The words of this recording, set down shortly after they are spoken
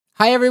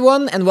Hi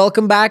everyone, and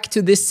welcome back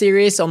to this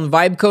series on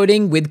vibe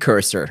coding with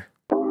Cursor.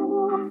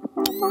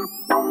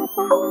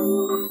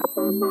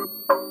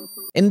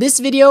 In this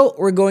video,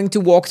 we're going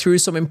to walk through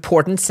some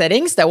important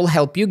settings that will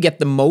help you get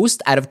the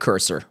most out of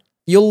Cursor.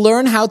 You'll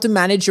learn how to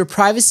manage your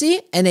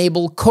privacy,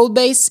 enable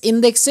Codebase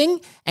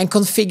Indexing, and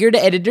configure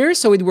the editor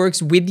so it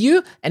works with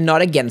you and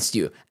not against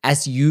you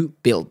as you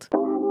build.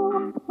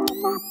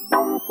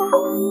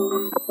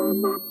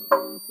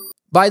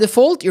 By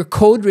default, your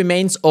code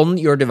remains on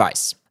your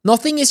device.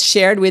 Nothing is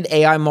shared with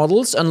AI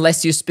models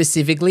unless you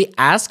specifically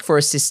ask for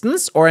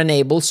assistance or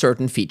enable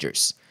certain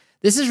features.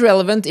 This is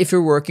relevant if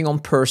you're working on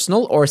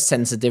personal or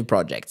sensitive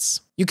projects.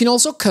 You can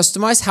also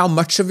customize how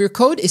much of your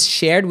code is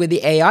shared with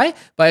the AI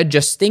by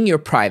adjusting your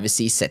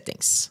privacy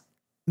settings.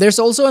 There's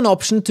also an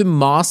option to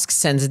mask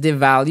sensitive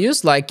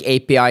values like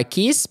API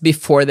keys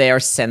before they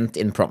are sent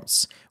in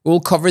prompts.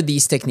 We'll cover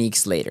these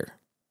techniques later.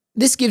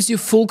 This gives you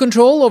full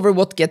control over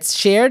what gets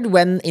shared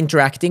when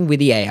interacting with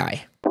the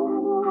AI.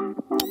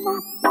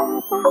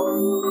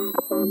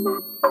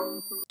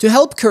 To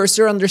help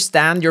Cursor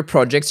understand your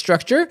project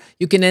structure,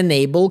 you can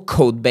enable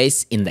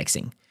Codebase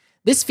Indexing.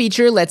 This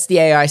feature lets the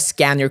AI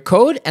scan your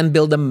code and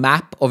build a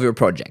map of your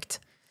project.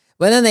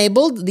 When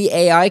enabled, the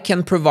AI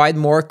can provide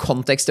more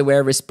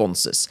context-aware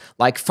responses,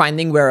 like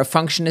finding where a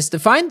function is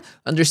defined,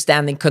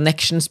 understanding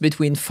connections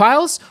between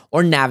files,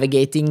 or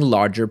navigating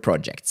larger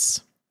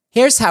projects.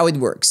 Here's how it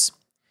works.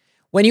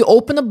 When you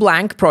open a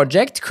blank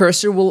project,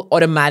 Cursor will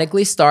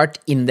automatically start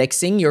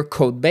indexing your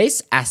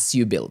codebase as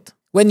you build.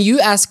 When you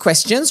ask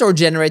questions or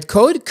generate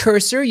code,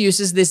 Cursor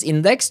uses this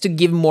index to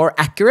give more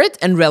accurate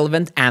and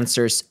relevant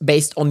answers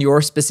based on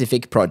your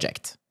specific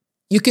project.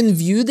 You can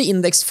view the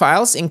index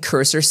files in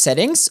Cursor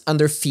settings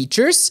under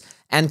Features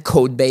and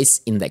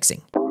Codebase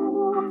Indexing.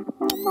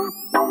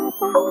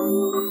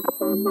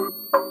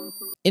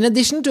 In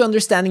addition to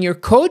understanding your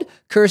code,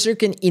 Cursor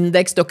can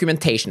index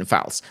documentation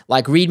files,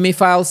 like README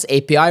files,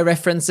 API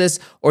references,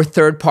 or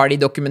third-party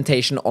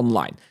documentation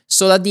online,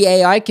 so that the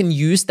AI can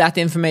use that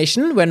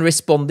information when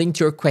responding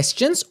to your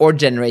questions or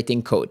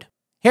generating code.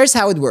 Here's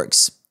how it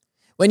works.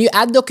 When you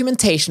add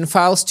documentation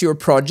files to your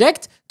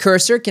project,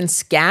 Cursor can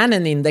scan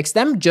and index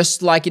them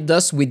just like it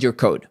does with your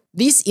code.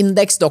 These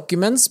indexed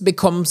documents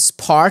becomes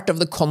part of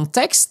the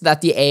context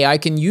that the AI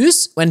can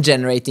use when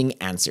generating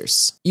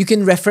answers. You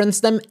can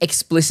reference them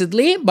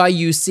explicitly by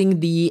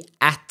using the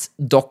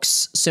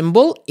 @docs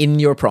symbol in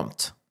your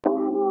prompt.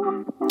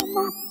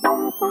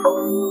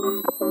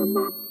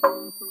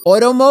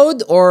 Auto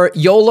mode, or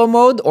Yolo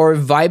mode, or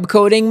vibe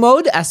coding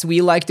mode, as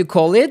we like to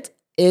call it,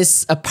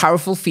 is a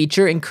powerful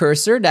feature in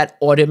Cursor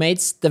that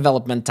automates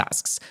development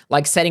tasks,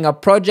 like setting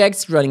up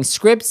projects, running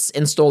scripts,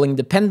 installing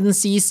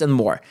dependencies, and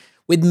more,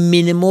 with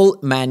minimal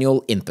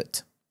manual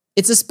input.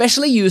 It's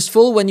especially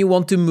useful when you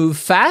want to move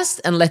fast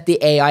and let the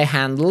AI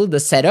handle the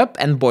setup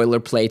and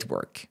boilerplate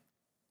work.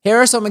 Here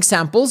are some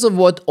examples of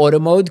what Auto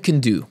Mode can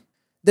do.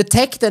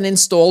 Detect and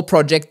install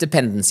project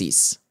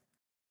dependencies.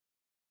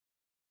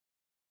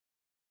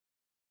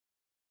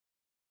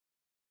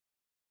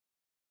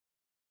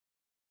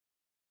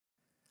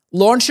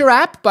 Launch your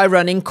app by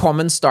running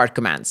common start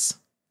commands.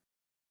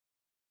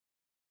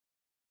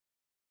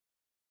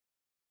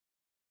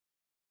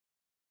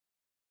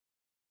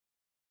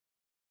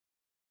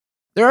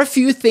 There are a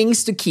few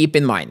things to keep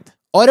in mind.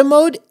 Auto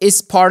Mode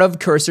is part of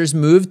Cursor's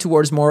move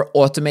towards more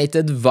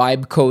automated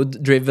vibe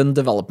code-driven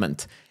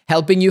development,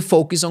 helping you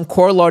focus on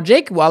core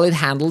logic while it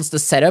handles the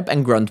setup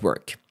and grunt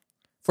work.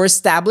 For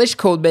established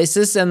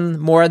codebases and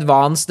more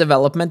advanced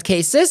development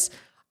cases,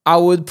 I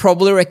would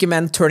probably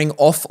recommend turning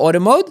off Auto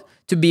Mode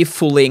to be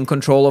fully in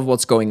control of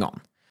what's going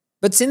on.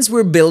 But since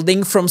we're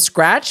building from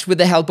scratch with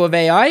the help of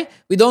AI,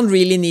 we don't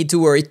really need to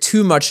worry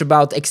too much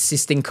about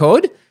existing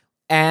code,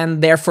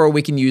 and therefore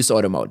we can use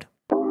Auto Mode.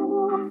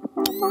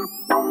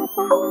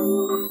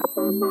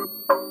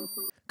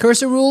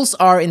 Cursor rules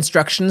are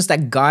instructions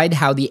that guide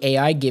how the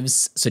AI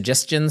gives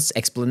suggestions,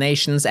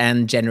 explanations,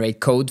 and generate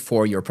code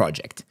for your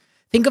project.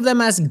 Think of them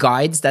as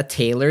guides that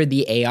tailor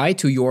the AI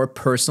to your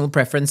personal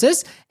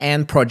preferences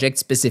and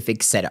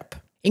project-specific setup.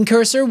 In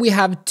Cursor, we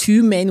have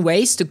two main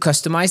ways to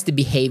customize the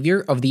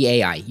behavior of the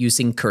AI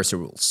using Cursor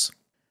rules.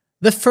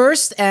 The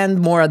first and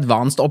more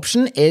advanced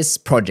option is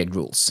project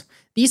rules.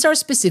 These are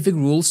specific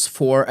rules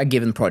for a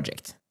given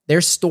project.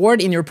 They're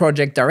stored in your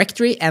project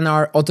directory and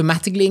are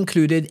automatically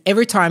included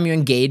every time you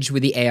engage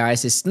with the AI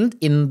assistant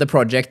in the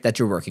project that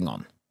you're working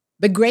on.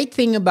 The great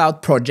thing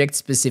about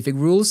project-specific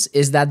rules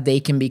is that they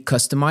can be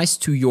customized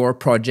to your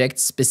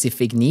project's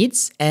specific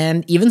needs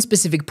and even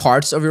specific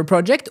parts of your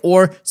project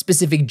or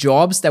specific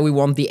jobs that we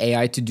want the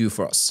AI to do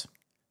for us.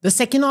 The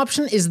second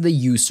option is the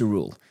user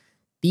rule.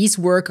 These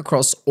work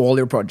across all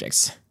your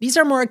projects. These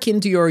are more akin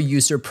to your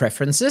user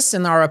preferences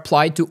and are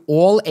applied to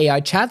all AI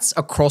chats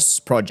across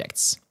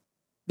projects.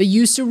 The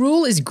user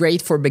rule is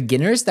great for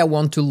beginners that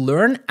want to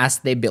learn as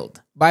they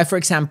build, by, for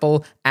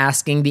example,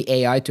 asking the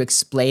AI to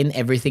explain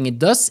everything it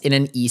does in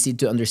an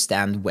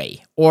easy-to-understand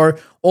way, or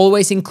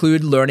always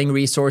include learning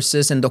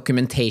resources and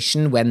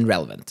documentation when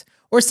relevant,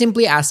 or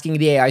simply asking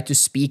the AI to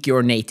speak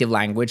your native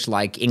language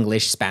like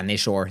English,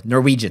 Spanish, or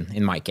Norwegian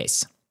in my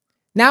case.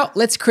 Now,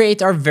 let's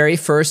create our very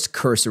first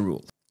cursor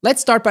rule.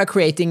 Let's start by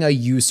creating a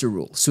user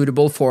rule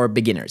suitable for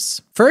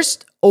beginners.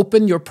 First,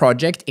 open your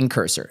project in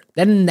Cursor,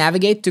 then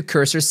navigate to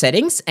Cursor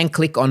settings and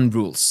click on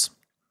Rules.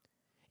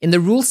 In the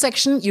Rules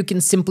section, you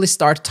can simply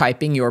start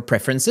typing your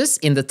preferences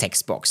in the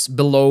text box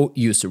below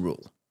User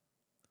Rule.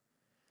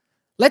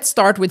 Let's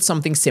start with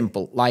something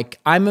simple, like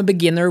I'm a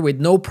beginner with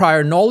no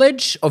prior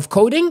knowledge of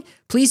coding.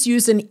 Please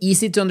use an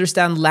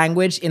easy-to-understand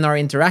language in our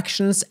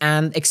interactions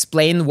and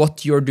explain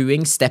what you're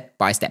doing step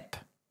by step.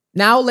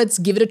 Now let's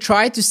give it a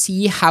try to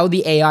see how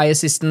the AI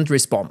assistant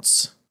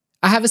responds.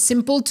 I have a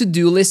simple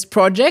to-do list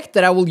project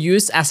that I will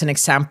use as an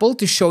example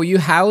to show you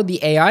how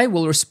the AI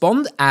will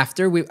respond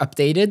after we've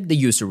updated the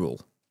user rule.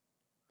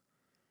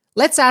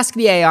 Let's ask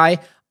the AI,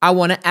 I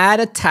want to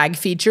add a tag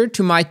feature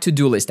to my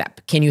to-do list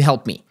app. Can you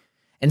help me?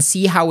 And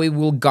see how it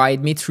will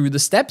guide me through the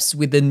steps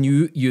with the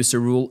new user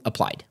rule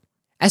applied.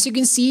 As you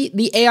can see,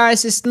 the AI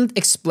assistant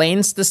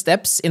explains the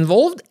steps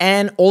involved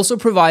and also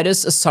provides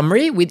us a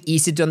summary with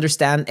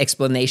easy-to-understand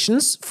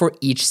explanations for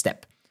each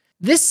step.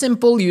 This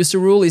simple user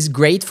rule is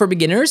great for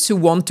beginners who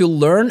want to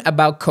learn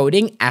about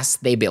coding as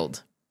they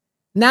build.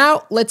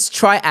 Now, let's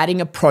try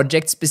adding a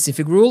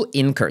project-specific rule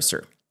in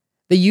Cursor.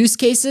 The use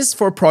cases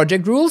for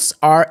project rules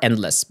are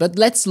endless, but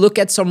let's look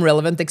at some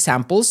relevant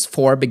examples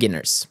for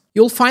beginners.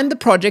 You'll find the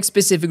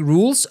project-specific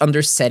rules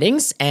under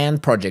Settings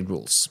and Project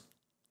Rules.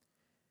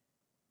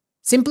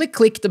 Simply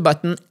click the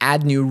button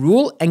Add New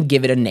Rule and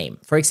give it a name,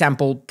 for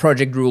example,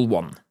 Project Rule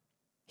 1.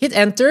 Hit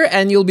Enter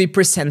and you'll be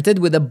presented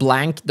with a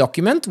blank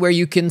document where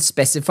you can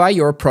specify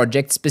your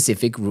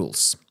project-specific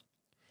rules.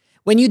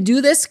 When you do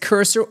this,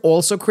 Cursor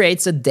also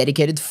creates a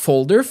dedicated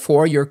folder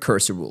for your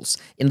cursor rules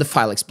in the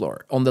File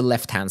Explorer on the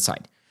left-hand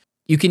side.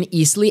 You can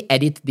easily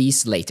edit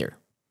these later.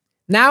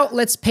 Now,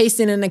 let's paste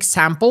in an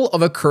example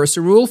of a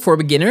cursor rule for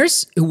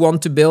beginners who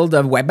want to build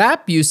a web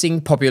app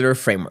using popular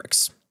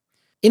frameworks.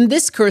 In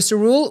this cursor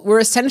rule, we're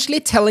essentially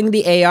telling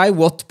the AI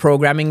what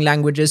programming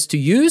languages to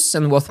use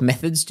and what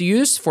methods to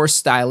use for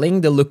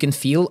styling the look and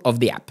feel of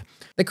the app.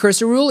 The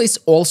cursor rule is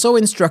also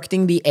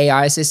instructing the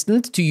AI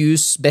assistant to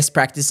use best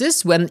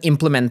practices when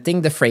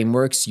implementing the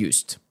frameworks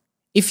used.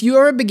 If you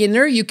are a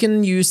beginner, you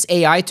can use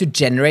AI to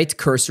generate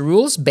cursor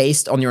rules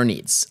based on your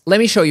needs. Let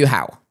me show you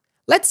how.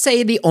 Let's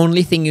say the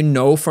only thing you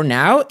know for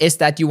now is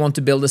that you want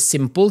to build a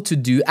simple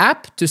to-do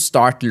app to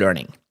start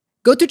learning.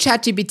 Go to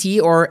ChatGPT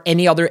or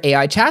any other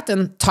AI chat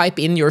and type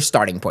in your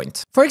starting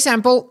point. For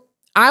example,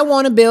 I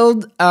want to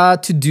build a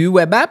to-do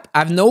web app. I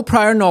have no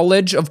prior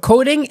knowledge of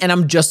coding and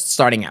I'm just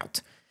starting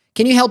out.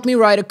 Can you help me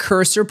write a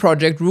cursor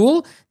project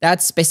rule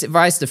that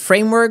specifies the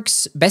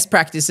frameworks, best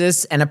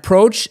practices, and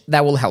approach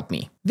that will help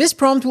me? This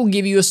prompt will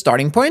give you a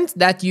starting point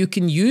that you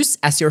can use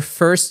as your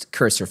first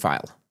cursor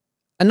file.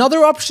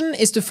 Another option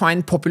is to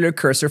find popular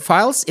cursor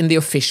files in the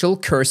official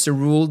cursor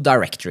rule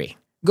directory.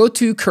 Go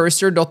to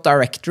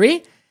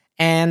cursor.directory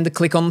and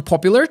click on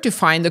popular to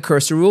find the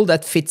cursor rule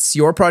that fits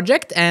your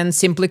project and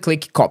simply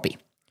click copy.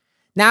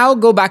 Now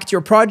go back to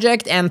your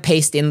project and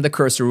paste in the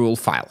cursor rule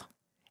file.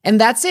 And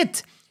that's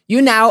it.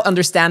 You now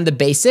understand the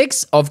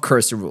basics of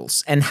cursor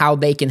rules and how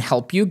they can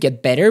help you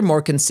get better,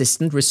 more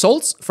consistent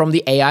results from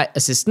the AI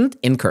assistant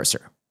in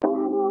Cursor.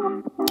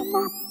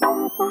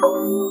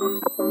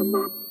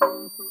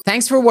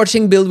 Thanks for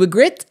watching Build with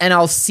Grit, and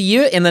I'll see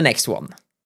you in the next one.